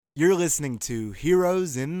You're listening to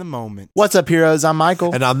Heroes in the Moment. What's up, heroes? I'm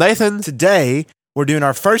Michael. And I'm Nathan. Today, we're doing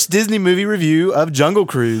our first Disney movie review of Jungle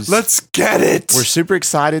Cruise. Let's get it. We're super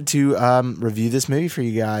excited to review this movie for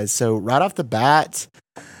you guys. So right off the bat,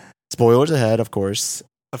 spoilers ahead, of course.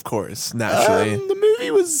 Of course, naturally. The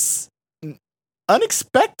movie was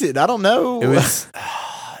unexpected. I don't know. It was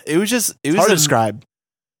hard to describe.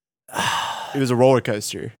 It was a roller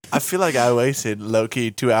coaster. I feel like I wasted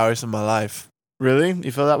low-key 2 hours of my life. Really?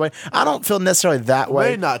 You feel that way? I don't feel necessarily that way.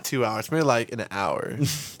 Maybe not 2 hours, maybe like an hour.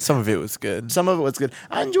 Some of it was good. Some of it was good.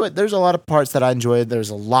 I enjoyed. There's a lot of parts that I enjoyed. There's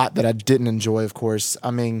a lot that I didn't enjoy, of course. I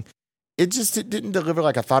mean, it didn't deliver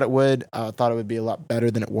like I thought it would. I thought it would be a lot better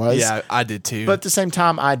than it was. Yeah, I did too. But at the same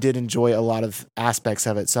time, I did enjoy a lot of aspects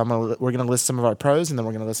of it. So we're gonna list some of our pros and then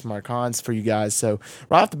we're gonna list some of our cons for you guys. So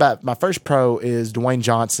right off the bat, my first pro is Dwayne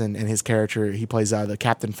Johnson and his character. He plays the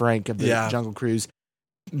Captain Frank of the Jungle Cruise.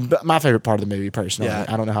 But my favorite part of the movie, personally. Yeah.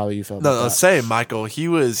 I don't know how you feel about that. No, same, Michael. He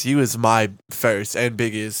was my first and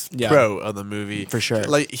biggest pro of the movie. For sure.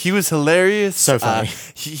 Like, he was hilarious. So funny.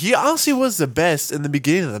 He honestly was the best in the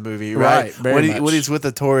beginning of the movie, right? Very much. When he's with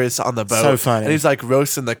the tourists on the boat. So funny. And he's like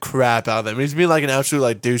roasting the crap out of them. He's being like an absolute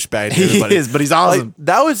like douchebag to he everybody. is, but he's awesome. Like,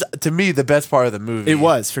 that was, to me, the best part of the movie. It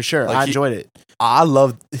was, for sure. Like, I enjoyed it. I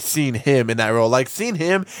loved seeing him in that role. Like, seeing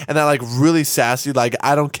him and that like really sassy, like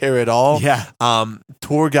I don't care at all. Yeah.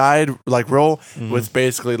 Tour guide like role was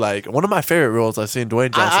basically like one of my favorite roles I've seen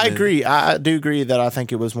Dwayne Johnson. I agree. I do agree that I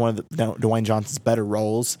think it was one of Dwayne Johnson's better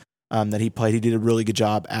roles that he played. He did a really good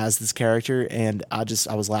job as this character, and I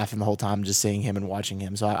was laughing the whole time just seeing him and watching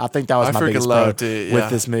him. So I think that was my biggest pro with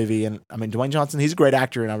this movie. And I mean, Dwayne Johnson, he's a great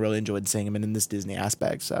actor, and I really enjoyed seeing him in this Disney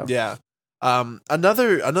aspect. So yeah.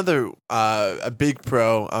 Another a big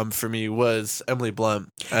pro for me was Emily Blunt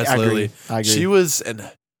as Lily. I agree. She was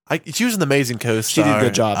an amazing co-star. She did a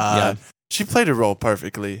good job. Yeah. She played her role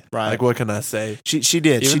perfectly. Right. Like, what can I say? She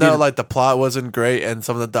did. Even though like the plot wasn't great and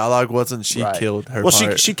some of the dialogue wasn't, she killed her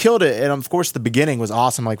part. She killed it, and of course the beginning was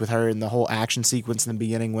awesome. Like with her and the whole action sequence in the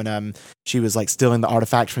beginning when she was like stealing the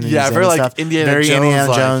artifact from the museum. Very and like stuff. Indiana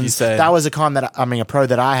Jones. You said. That was a pro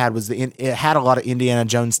that I had was it had a lot of Indiana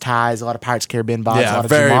Jones ties, a lot of Pirates of the Caribbean vibes, a lot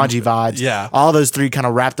of Jumanji vibes. Yeah, all those three kind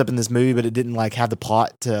of wrapped up in this movie, but it didn't like have the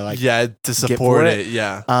plot to to support it.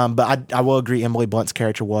 Yeah. But I will agree, Emily Blunt's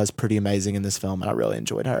character was pretty amazing in this film, and I really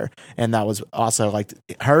enjoyed her. And that was also like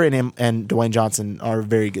her and Dwayne Johnson are a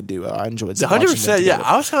very good duo. I enjoyed 100%. Yeah,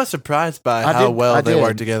 I was kind of surprised by how well they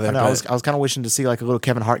worked together. I was kind of wishing to see like a little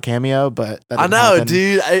Kevin Hart cameo, but I know, happen.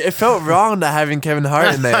 Dude. It felt wrong not having Kevin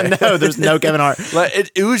Hart in there. I know, there's no Kevin Hart.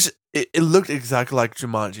 Like it looked exactly like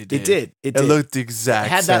Jumanji did. It did. Looked exact. It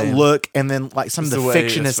had same. that look, and then like some of the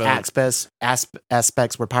fictionist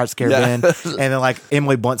aspects were Pirates of the Caribbean, and then like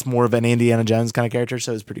Emily Blunt's more of an Indiana Jones kind of character,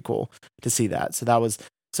 so it was pretty cool to see that.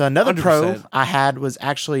 So another 100%. Pro I had was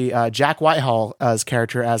actually Jack Whitehall's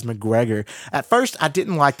character as McGregor. At first, I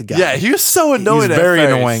didn't like the guy. Yeah, he was so annoying. He was very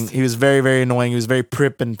annoying. He was very, very annoying. He was very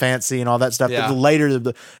prip and fancy and all that stuff. Yeah. But later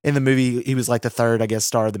in the movie, he was like the third, I guess,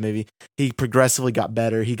 star of the movie. He progressively got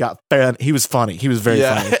better. He was funny. He was very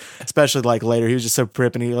funny. Especially like later, he was just so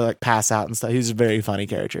prip and he would like pass out and stuff. He was a very funny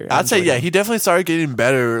character. I'd say he definitely started getting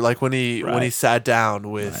better. Like when he sat down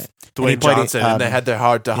with Dwayne Johnson and they had their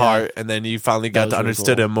heart to heart, and then you finally got to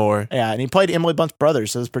understand him more. Yeah, and he played Emily Blunt's brother,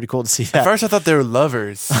 so it was pretty cool to see that. At first, I thought they were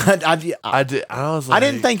lovers. I was like, I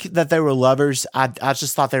didn't think that they were lovers. I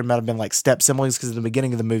just thought they might have been like step siblings because in the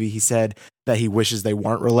beginning of the movie, he said that he wishes they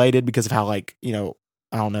weren't related because of how like I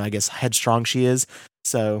don't know, I guess headstrong she is.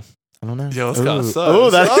 So I don't know. Yo, it's kind of sus. Oh,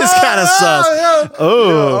 that is kind of sus.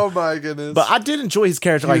 Oh my goodness. But I did enjoy his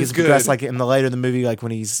character. Like he's progressed, like in the later in the movie, like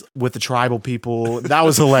when he's with the tribal people. That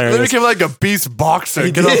was hilarious. He became like a beast boxer.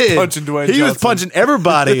 He did. Punching Dwayne Johnson. He was punching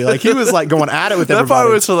everybody. Like he was like going at it with everybody. That part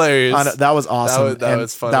was hilarious. That was awesome. That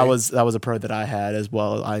was funny. That was a pro that I had as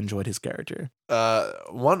well. I enjoyed his character.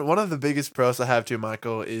 One of the biggest pros I have too,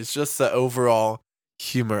 Michael, is just the overall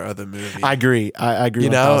humor of the movie. I agree. I agree.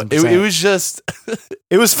 It was just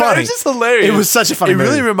it was funny. It was just hilarious. It was such a funny movie. It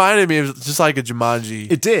really reminded me of just like a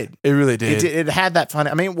Jumanji. It did. It really did. It had that funny.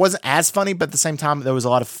 I mean, it wasn't as funny, but at the same time, there was a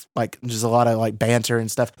lot of like banter and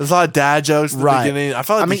stuff. There's a lot of dad jokes at the beginning. I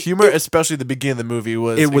felt like the humor, esppeally the beginning of the movie,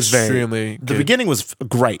 was extremely good. The beginning was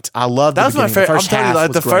great. I loved that. Was my favorite. I'm telling you,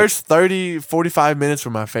 like the great. first 30, 45 minutes were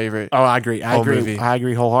my favorite. Oh, I agree. Movie. I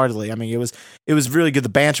agree wholeheartedly. I mean, it was really good. The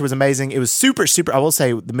banter was amazing. It was super. I will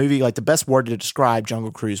say the movie, like the best word to describe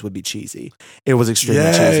Jungle Cruise would be cheesy. It was extremely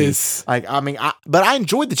cheesy. Like, I mean, but I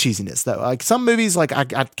enjoyed the cheesiness though. Like some movies, like I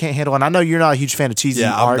can't handle. And I know you're not a huge fan of cheesy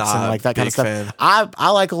arts and like that kind of stuff. Fan. I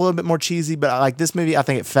like a little bit more cheesy, but like this movie, I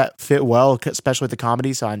think it fit well, especially with the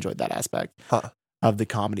comedy. So I enjoyed that aspect. Huh. of the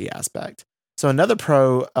comedy aspect. So another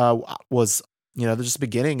pro was, just the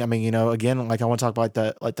beginning. I mean, again, like I want to talk about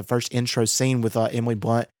the first intro scene with Emily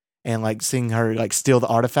Blunt and like seeing her like steal the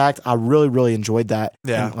artifact. I really, really enjoyed that.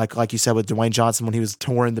 Yeah. And like you said with Dwayne Johnson when he was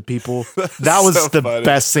touring the people, that was so the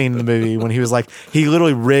best scene in the movie when he was like, he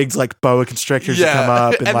literally rigged like boa constrictors to come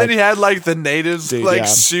up. And then he had like the natives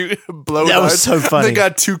shoot, blow. That was so funny. They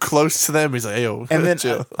got too close to them. He's like, hey, yo. And then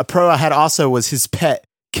a pro I had also was his pet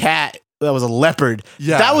cat. That was a leopard.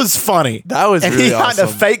 Yeah. That was funny. That was and really awesome. And he had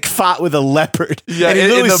a fake fight with a leopard. Yeah, and he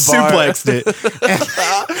literally suplexed it.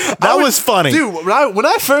 That was funny. Dude, when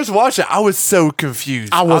I first watched it, I was so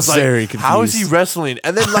confused. I was very confused. How is he wrestling?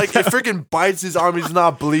 And then like it freaking bites his arm. He's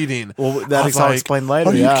not bleeding. Well, that's all explained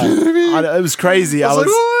later. Are you kidding me? It was crazy. I was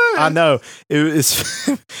I know. It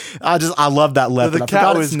was I love that leopard. I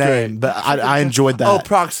forgot his name, but I enjoyed that. Oh,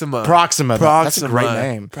 Proxima. That's a great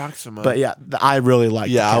name. Proxima. But yeah, I really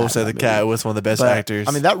liked I would say the cat was one of the best actors.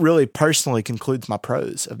 I mean, that really personally concludes my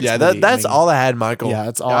pros of this movie. That's all I had, Michael. Yeah,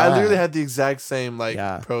 that's all I literally had the exact same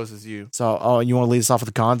pros as you. So, you want to lead us off with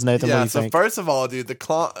the cons, Nathan? Yeah, what do you think? First of all, dude,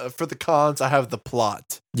 for the cons, I have the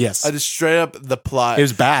plot. Yes. I just straight up, the plot. It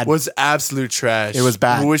was bad. Was absolute trash. It was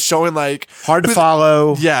bad. It was showing like... hard to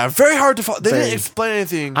follow. Yeah, very hard to follow. They didn't explain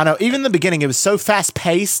anything. I know. Even in the beginning, it was so fast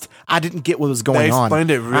paced, I didn't get what was going on. They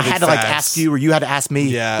explained it really I had to fast. ask you or you had to ask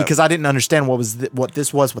me because I didn't understand what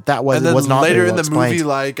this was, what that was. And then it was not later in the explained.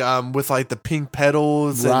 movie, with like the pink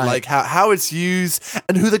petals and like how it's used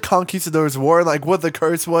and who the conquistadors were and like what the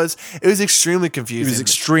curse was, it was extremely confusing. It was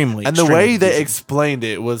extremely and the way they explained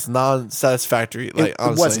it was non-satisfactory. Like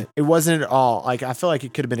honestly, it wasn't at all. Like I feel like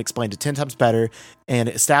it could have been explained 10 times better and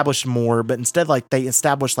established more, but instead like they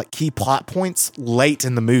established like key plot points late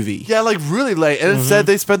in the movie. Yeah, like really late. And instead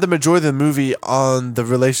they spent the majority of the movie on the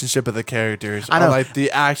relationship of the characters. I know. On like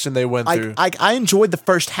the action they went through. I enjoyed the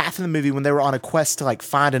first half of the movie when they were on a quest to like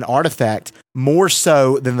find an artifact more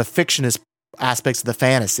so than the fictionist aspects of the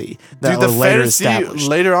fantasy that were later established.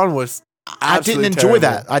 Later on was I didn't enjoy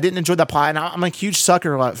that. I didn't enjoy that plot. And I'm a huge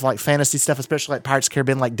sucker for like fantasy stuff, especially like Pirates of the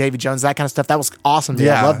Caribbean, like Davy Jones, that kind of stuff. That was awesome. Dude.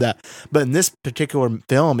 I love that. But in this particular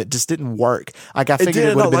film, it just didn't work. Like I figured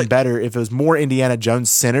it would have been better if it was more Indiana Jones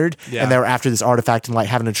centered, and they were after this artifact and like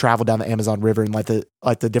having to travel down the Amazon River and like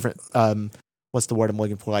the different what's the word I'm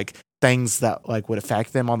looking for? Like things that like would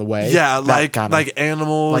affect them on the way. Yeah, like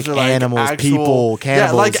animals, like or animals, actual, people,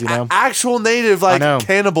 cannibals. Actual native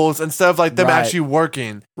cannibals and stuff like them actually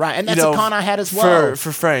working. Right, and that's a con I had as well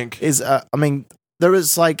for Frank. Is I mean there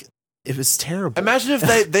was like. It was terrible. Imagine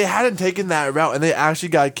if they hadn't taken that route and they actually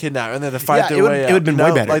got kidnapped and then to fight their way out. It would have been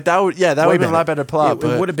way better. Like that would have been a lot better plot.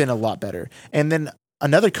 It would have been a lot better. And then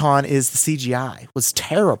another con is the CGI was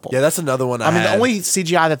terrible. Yeah, that's another one. I mean, the only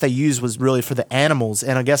CGI that they used was really for the animals,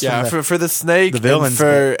 and I guess for the snake, the villains,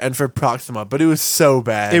 and for Proxima. But it was so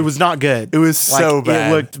bad. It was not good. It was so bad.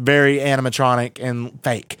 It looked very animatronic and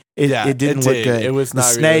fake. It didn't look good. It was not the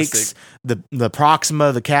snakes, the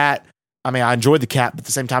Proxima, the cat. I mean, I enjoyed the cat, but at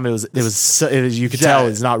the same time, it was you could tell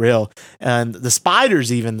it's not real. And the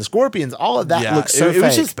spiders, even the scorpions, all of that looks so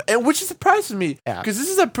fake. Which surprises me because this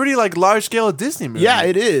is a pretty like large scale Disney movie. Yeah,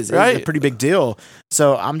 it is. Right? It's a pretty big deal.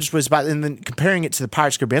 So I'm just worried about, and then comparing it to the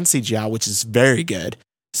Pirates of the Caribbean CGI, which is very good.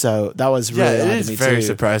 So that was really it is very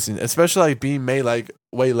surprising, especially like being made like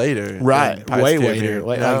way later, right? Way later.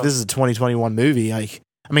 Like this is a 2021 movie, like.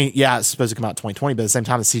 I mean, yeah, it's supposed to come out 2020, but at the same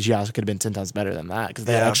time, the CGI could have been 10 times better than that because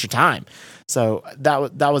they had extra time. So that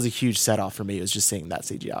was a huge set off for me. It was just seeing that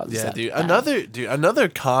CGI. Yeah, dude. Another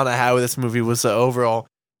con I had with this movie was the overall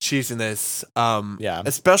cheesiness.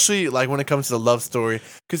 Especially like when it comes to the love story,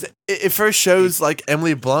 because it first shows like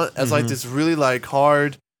Emily Blunt as like this really like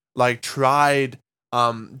hard, like tried,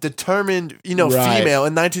 determined, female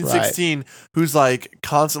in 1916 who's like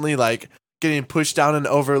constantly like getting pushed down and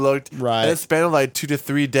overlooked in a span of like 2 to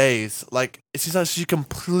 3 days. Like it's just how she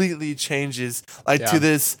completely changes to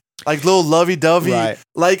this like little lovey-dovey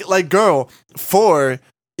like girl for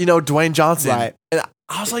Dwayne Johnson. Right. And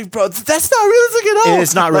I was like, bro, that's not realistic at all.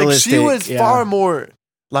 It's not realistic. She was far more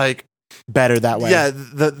like better that way. Yeah,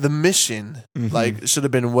 the mission like should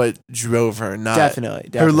have been what drove her, not definitely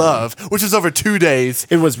her love, which was over 2 days.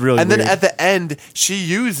 It was really weird. Then at the end, she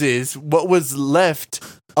uses what was left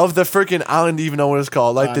of the freaking, I don't even know what it's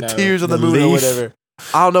called, like the tears of the moon or whatever.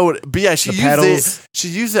 I don't know what, but yeah, she used it. She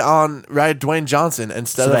used it on Dwayne Johnson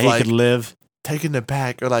instead of like he could live. Taking it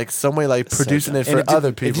back or like some way like producing it for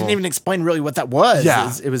other people. It didn't even explain really what that was.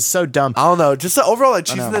 Yeah. It was so dumb. I don't know. Just the overall like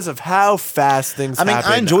cheesiness of how fast things happen.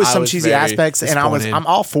 I enjoy some cheesy aspects and I'm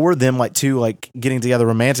all for them like getting together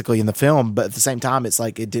romantically in the film, but at the same time it's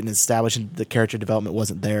like it didn't establish the character development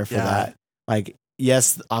wasn't there for that. Like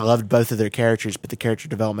yes, I loved both of their characters, but the character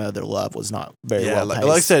development of their love was not very well paced.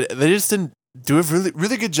 Like I said, they just didn't do a really,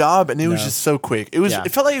 really good job, and it was just so quick. It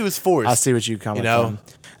felt like it was forced. I see what you come from.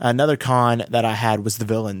 Another con that I had was the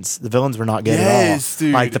villains. The villains were not good at all.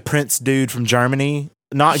 Dude. Like the Prince dude from Germany,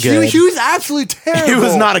 not good. He was absolutely terrible. He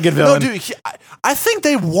was not a good villain. No, dude, I think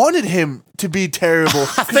they wanted him to be terrible.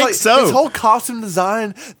 I think so. His whole costume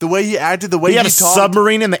design, the way he acted, the way he had talked. a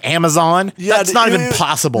submarine in the Amazon. Yeah, that's not even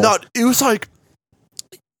possible. No, it was like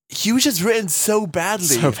he was just written so badly.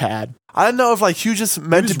 So bad. I don't know if like he was just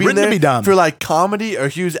meant to be there for like comedy, or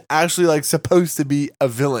he was actually like supposed to be a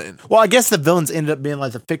villain. Well, I guess the villains ended up being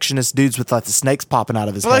like the fictionist dudes with like the snakes popping out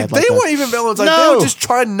of his head. Like they weren't even villains. Like they were just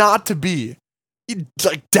trying not to be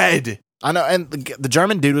like dead. I know, and the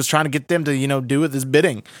German dude was trying to get them to do with his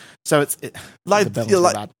bidding. So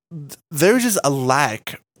there's just a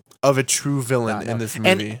lack of a true villain in this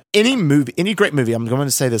movie. And any great movie, I'm going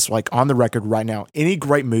to say this like on the record right now, any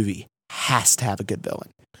great movie has to have a good villain.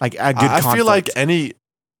 Like a good conflict. I feel like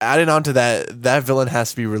adding on to that villain has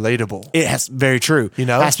to be relatable. It has, very true. It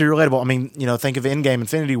has to be relatable. I mean, think of Endgame,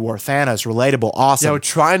 Infinity War, Thanos, relatable, awesome. Yeah, we're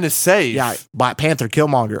trying to save. Yeah, Black Panther,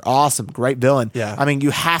 Killmonger, awesome, great villain. Yeah. I mean, you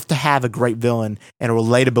have to have a great villain and a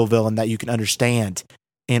relatable villain that you can understand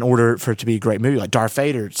in order for it to be a great movie. Like Darth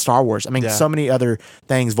Vader, Star Wars. I mean, so many other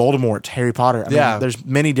things, Voldemort, Harry Potter. I mean, there's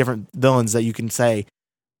many different villains that you can say.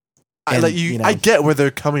 And, I get where they're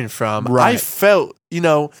coming from. Right. I felt,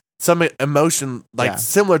 some emotion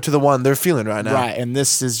similar to the one they're feeling right now. Right, and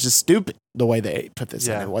this is just stupid the way they put this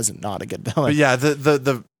in. It wasn't not a good villain. But yeah,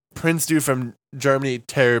 the Prince dude from Germany,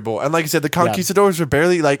 terrible. And like I said, the Conquistadors were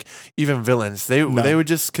barely like even villains. They were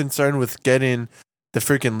just concerned with getting the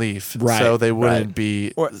freaking leaf, so they wouldn't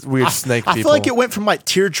be weird snake people. I feel like it went from like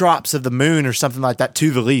teardrops of the moon or something like that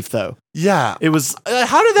to the leaf, though. Yeah, it was.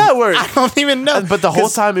 How did that work? I don't even know. But the whole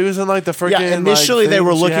time it was in like the freaking. Yeah, initially they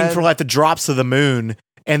were looking for like the drops of the moon,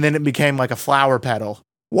 and then it became like a flower petal.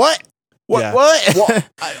 What? What? Well,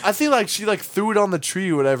 I think like she like threw it on the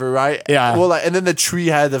tree or whatever, right? Yeah. Well, and then the tree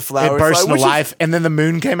had the flowers. It burst into life, and then the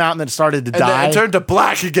moon came out and then it started to die. Then it turned to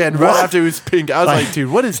black again right after it was pink. I was like, dude,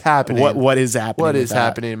 what is happening? What is happening? What is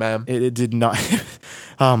happening, man? It did not.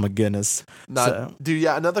 Oh my goodness. Dude,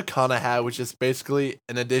 another con I had, which is basically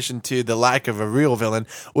in addition to the lack of a real villain,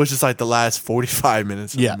 was just like the last 45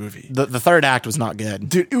 minutes of the movie. The third act was not good.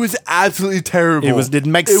 Dude, it was absolutely terrible. It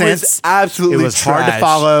didn't make sense. It was absolutely It was hard to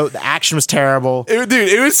follow. The action was terrible.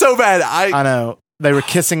 It was so bad. I know. They were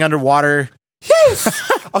kissing underwater.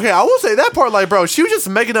 Yes. Okay, I will say that part, like, bro, she was just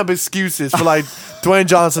making up excuses for like Dwayne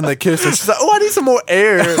Johnson to kiss her. She's like, I need some more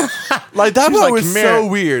air. Like that part was so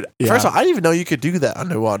weird. Yeah. First of all, I didn't even know you could do that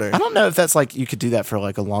underwater. I don't know if that's like you could do that for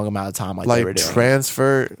like a long amount of time, like they were doing.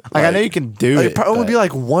 Transfer. Like I know you can do it. It probably would be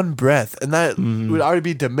like one breath, and that would already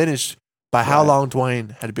be diminished by how long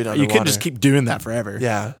Dwayne had been underwater. You couldn't just keep doing that forever.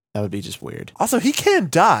 Yeah, that would be just weird. Also, he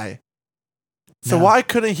can't die. So why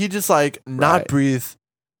couldn't he just like not breathe?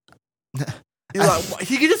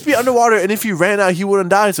 He could just be underwater, and if he ran out, he wouldn't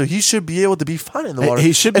die. So he should be able to be fine in the water.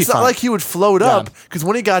 He should be. It's not like he would float up, because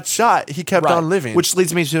when he got shot, he kept on living. Which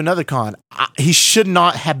leads me to another con. He should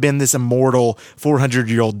not have been this immortal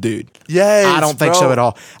 400-year-old dude. Yes, I don't think so at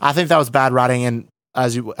all. I think that was bad writing. And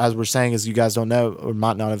as we're saying, as you guys don't know or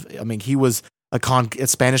might not have, I mean, he was a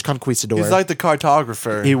Spanish conquistador. He's like the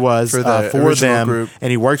cartographer. He was for them, group. And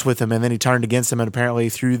he worked with them, and then he turned against them. And apparently,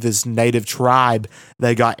 through this native tribe,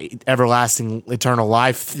 they got everlasting, eternal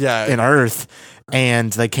life in Earth,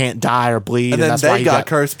 and they can't die or bleed. And then that's they why he got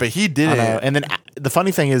cursed, but he didn't. And then the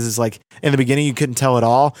funny thing is like in the beginning you couldn't tell at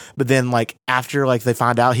all, but then like after like they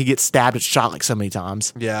find out, he gets stabbed and shot like so many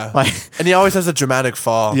times. Yeah, and he always has a dramatic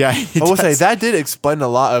fall. Yeah, I will say that did explain a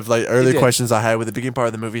lot of like early questions I had with the beginning part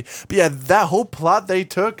of the movie. But yeah, that whole plot they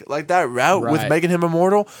took, like that route with making him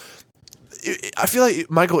immortal. I feel like,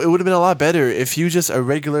 Michael, it would have been a lot better if you just a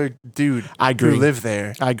regular dude who lived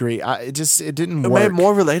there. I agree. It didn't work. It made it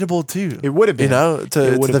more relatable too. It would have been, to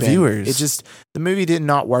the viewers. It just, the movie did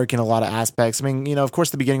not work in a lot of aspects. I mean, of course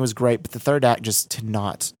the beginning was great, but the third act just did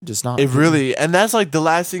not. It really, and that's like the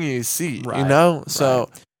last thing you see, So.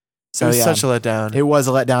 So it was such a letdown. It was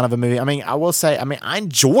a letdown of a movie. I mean, I will say, I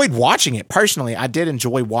enjoyed watching it personally. I did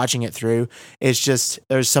enjoy watching it through. It's just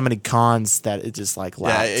there's so many cons that it just like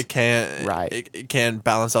lacked. Yeah, it can't. Right, it can't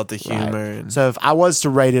balance out the humor. Right. So if I was to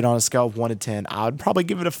rate it on a scale of 1 to 10, I would probably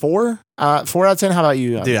give it a 4. 4 out of 10. How about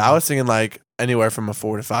you? Dude, I was thinking like anywhere from a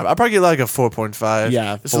 4 to 5. I'd probably get like a 4.5.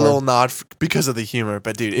 Yeah, it's a little nod because of the humor,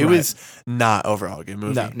 but dude, it was not overall a good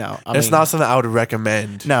movie. No, it's not something I would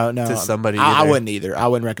recommend. No, to somebody. I wouldn't either. I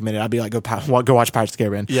wouldn't recommend it. I'd be like, go watch Pirates of the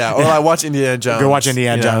Caribbean. Yeah, or like watch Indiana Jones. Go watch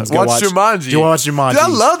Indiana Jones. Watch Jumanji. Go watch Jumanji. Dude, I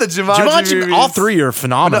love the Jumanji movies. All three are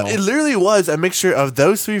phenomenal. No, it literally was a mixture of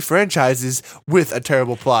those three franchises with a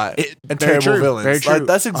terrible plot and terrible villains. Very true. Like,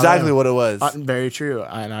 that's exactly what it was. Very true,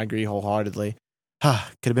 and I agree wholeheartedly. Could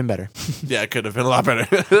have been better. Yeah, it could have been a lot better.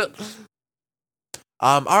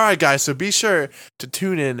 All right, guys. So be sure to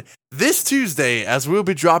tune in this Tuesday as we'll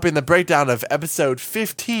be dropping the breakdown of episode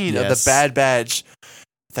 15 of the Bad Batch.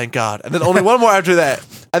 Thank God. And then only one more after that.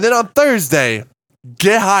 And then on Thursday,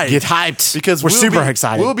 get hyped. Get hyped because we're super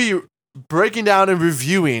excited. We'll be breaking down and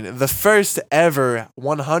reviewing the first ever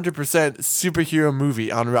 100% superhero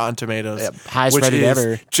movie on Rotten Tomatoes. Highest rated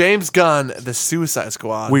ever. James Gunn, The Suicide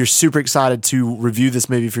Squad. We're super excited to review this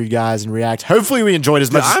movie for you guys and react. Hopefully we enjoyed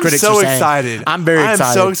as much as critics are saying. I'm so excited. I'm very excited.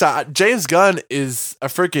 I'm so excited. James Gunn is a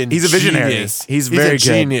freaking He's a visionary. Genius. He's very good.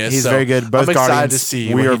 Genius. He's very good. Both I'm excited Guardians, to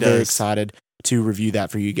see we what are he does. very excited to review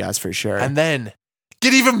that for you guys for sure. And then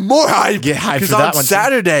get even more hype. Get hype for that one. Because on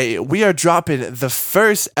Saturday, we are dropping the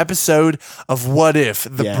first episode of What If,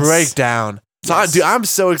 the breakdown. So, I'm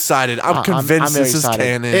so excited. I'm convinced this is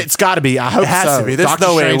canon. It's got to be. I hope it has to be. There's Doctor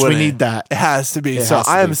no Strange, way we need that. It has to be.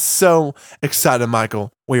 I am so excited,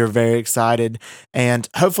 Michael. We are very excited. And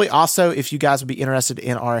hopefully also, if you guys would be interested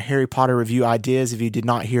in our Harry Potter review ideas, if you did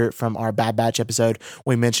not hear it from our Bad Batch episode,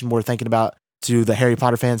 we mentioned we're thinking about to the Harry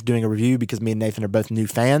Potter fans doing a review because me and Nathan are both new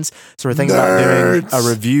fans. So we're thinking about doing a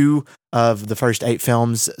review of the first 8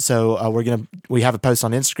 films. So we have a post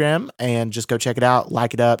on Instagram and just go check it out,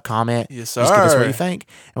 like it up, comment. Yes, sir. Just give us what you think.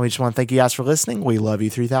 And we just want to thank you guys for listening. We love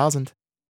you 3000.